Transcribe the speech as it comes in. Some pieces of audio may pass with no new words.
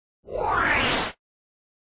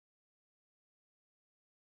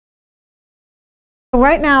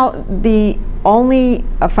Right now, the only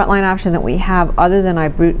frontline option that we have other than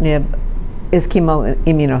Ibrutinib is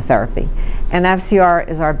chemoimmunotherapy. And FCR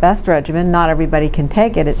is our best regimen. Not everybody can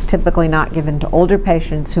take it. It's typically not given to older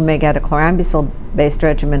patients who may get a chlorambucil-based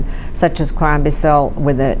regimen, such as chlorambucil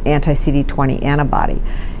with an anti-CD20 antibody.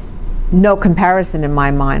 No comparison in my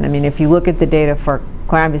mind. I mean, if you look at the data for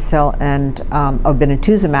chlorambucil and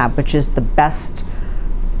obinutuzumab, which is the best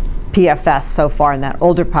PFS so far in that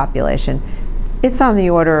older population, it's on the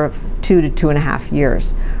order of 2 to 2.5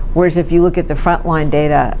 years. Whereas if you look at the frontline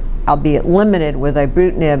data, albeit limited with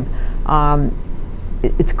Ibrutinib,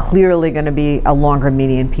 it's clearly going to be a longer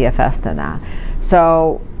median PFS than that.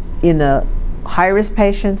 So in the high-risk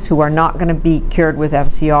patients who are not going to be cured with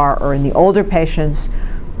FCR, or in the older patients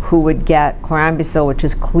who would get chlorambucil, which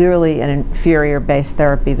is clearly an inferior base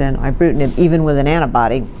therapy than Ibrutinib, even with an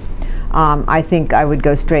antibody, I think I would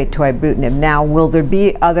go straight to Ibrutinib. Now, will there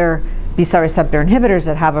be other B-cell receptor inhibitors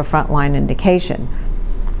that have a frontline indication?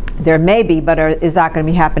 There may be, but is that going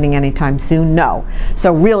to be happening anytime soon? No.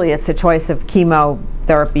 So really it's a choice of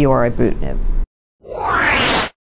chemotherapy or Ibrutinib.